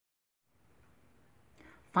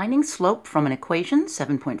Finding slope from an equation,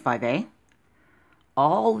 7.5a.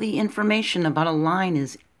 All the information about a line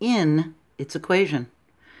is in its equation.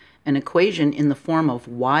 An equation in the form of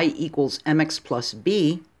y equals mx plus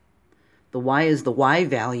b. The y is the y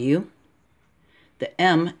value. The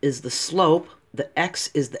m is the slope. The x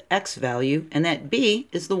is the x value. And that b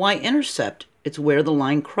is the y-intercept. It's where the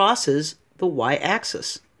line crosses the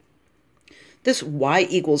y-axis. This y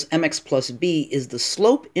equals mx plus b is the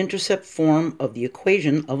slope-intercept form of the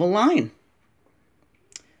equation of a line.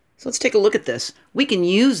 So let's take a look at this. We can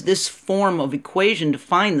use this form of equation to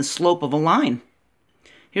find the slope of a line.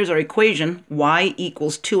 Here's our equation, y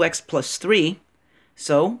equals 2x plus 3.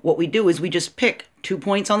 So what we do is we just pick 2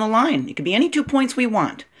 points on the line. It could be any 2 points we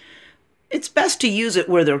want. It's best to use it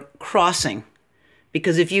where they're crossing,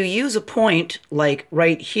 because if you use a point like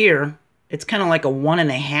right here, it's kind of like a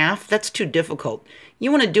 1.5. That's too difficult.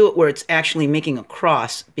 You want to do it where it's actually making a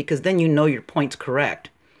cross, because then you know your point's correct.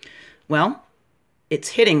 Well,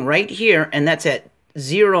 it's hitting right here, and that's at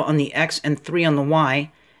 0 on the x and 3 on the y,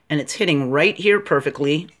 and it's hitting right here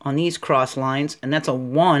perfectly on these cross lines, and that's a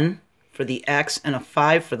 1 for the x and a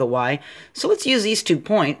 5 for the y. So let's use these 2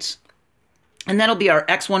 points, and that'll be our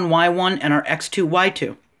x1, y1, and our x2,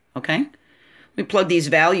 y2, okay? We plug these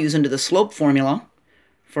values into the slope formula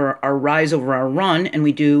for our rise over our run, and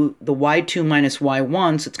we do the y2 minus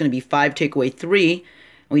y1, so it's going to be 5 take away 3. And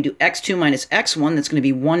we do x2 minus x1, that's going to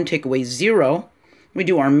be 1 take away 0. We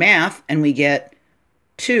do our math, and we get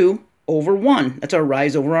 2 over 1. That's our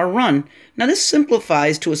rise over our run. Now this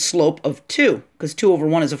simplifies to a slope of 2, because 2 over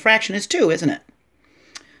 1 as a fraction is 2, isn't it?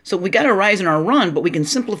 So we got a rise in our run, but we can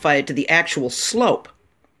simplify it to the actual slope.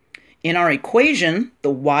 In our equation, the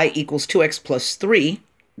y equals 2x plus 3,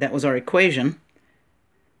 that was our equation.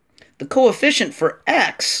 The coefficient for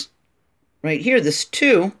x, right here, this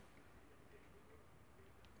 2,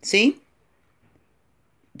 see?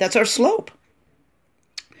 That's our slope.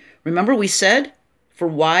 Remember we said for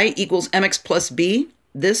y equals mx plus b,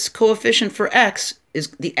 this coefficient for x is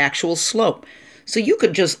the actual slope. So you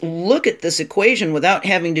could just look at this equation without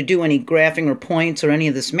having to do any graphing or points or any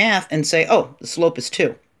of this math and say, oh, the slope is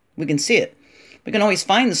 2. We can see it. We can always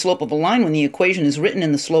find the slope of a line when the equation is written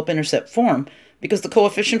in the slope-intercept form, because the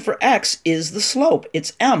coefficient for x is the slope.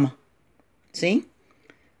 It's m. See?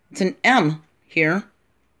 It's an m here,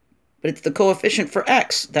 but it's the coefficient for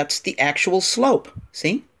x. That's the actual slope.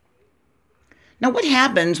 See? Now what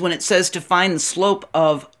happens when it says to find the slope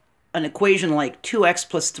of an equation like 2x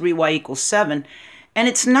plus 3y equals 7, and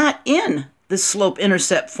it's not in the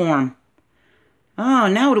slope-intercept form? Oh,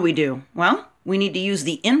 now what do we do? Well, we need to use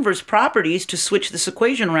the inverse properties to switch this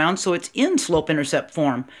equation around so it's in slope-intercept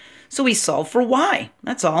form. So we solve for y.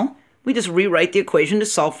 That's all. We just rewrite the equation to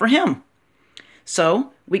solve for him.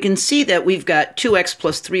 So we can see that we've got 2x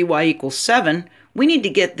plus 3y equals 7. We need to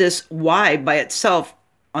get this y by itself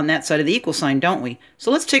on that side of the equal sign, don't we?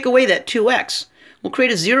 So let's take away that 2x. We'll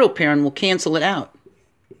create a 0 pair and we'll cancel it out.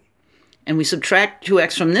 And we subtract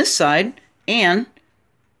 2x from this side, and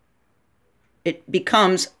it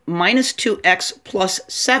becomes minus 2x plus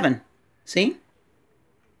 7. See?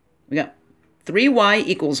 We got 3y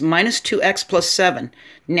equals minus 2x plus 7.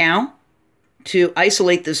 Now, to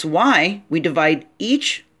isolate this y, we divide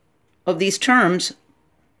each of these terms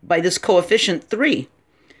by this coefficient 3.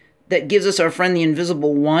 That gives us our friend the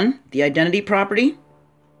invisible 1, the identity property,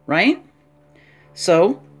 right?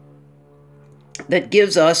 So that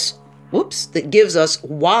gives us,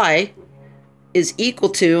 y is equal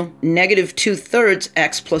to negative 2/3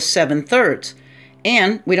 x plus 7/3.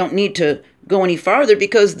 And we don't need to go any farther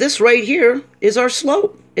because this right here is our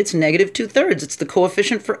slope. It's negative 2/3. It's the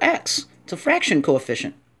coefficient for x. It's a fraction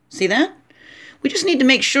coefficient. See that? We just need to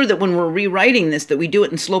make sure that when we're rewriting this, that we do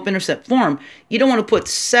it in slope-intercept form. You don't want to put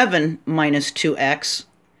 7 minus 2x.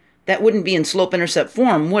 That wouldn't be in slope-intercept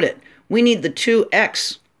form, would it? We need the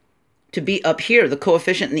 2x to be up here, the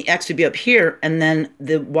coefficient and the x to be up here, and then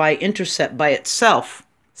the y-intercept by itself.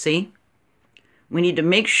 See? We need to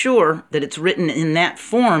make sure that it's written in that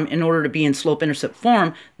form in order to be in slope-intercept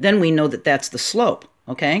form. Then we know that that's the slope,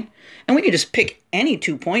 okay? And we can just pick any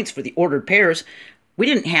 2 points for the ordered pairs. We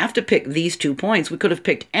didn't have to pick these 2 points. We could have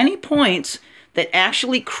picked any points that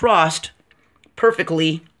actually crossed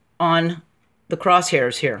perfectly on the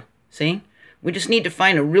crosshairs here. See? We just need to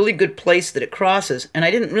find a really good place that it crosses. And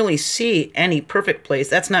I didn't really see any perfect place.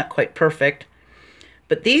 That's not quite perfect.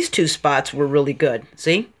 But these 2 spots were really good.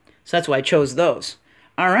 See? So that's why I chose those.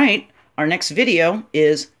 All right. Our next video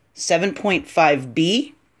is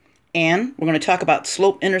 7.5b. And we're going to talk about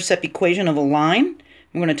slope-intercept equation of a line.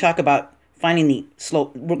 We're going to talk about finding the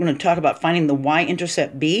slope. We're going to talk about finding the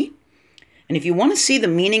y-intercept b. And if you want to see the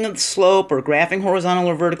meaning of the slope, or graphing horizontal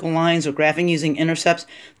or vertical lines, or graphing using intercepts,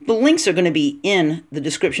 the links are going to be in the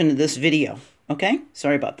description of this video. Okay?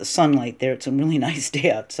 Sorry about the sunlight there. It's a really nice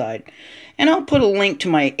day outside. And I'll put a link to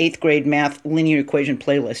my 8th grade math linear equation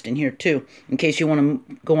playlist in here too, in case you want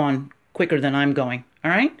to go on quicker than I'm going.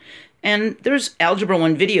 All right? And there's Algebra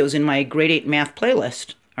 1 videos in my grade 8 math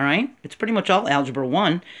playlist. All right? It's pretty much all Algebra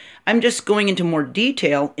 1. I'm just going into more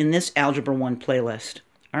detail in this Algebra 1 playlist.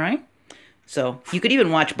 All right? So you could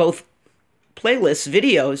even watch both playlists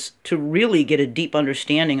videos to really get a deep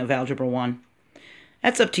understanding of Algebra 1.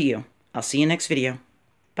 That's up to you. I'll see you next video.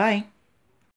 Bye.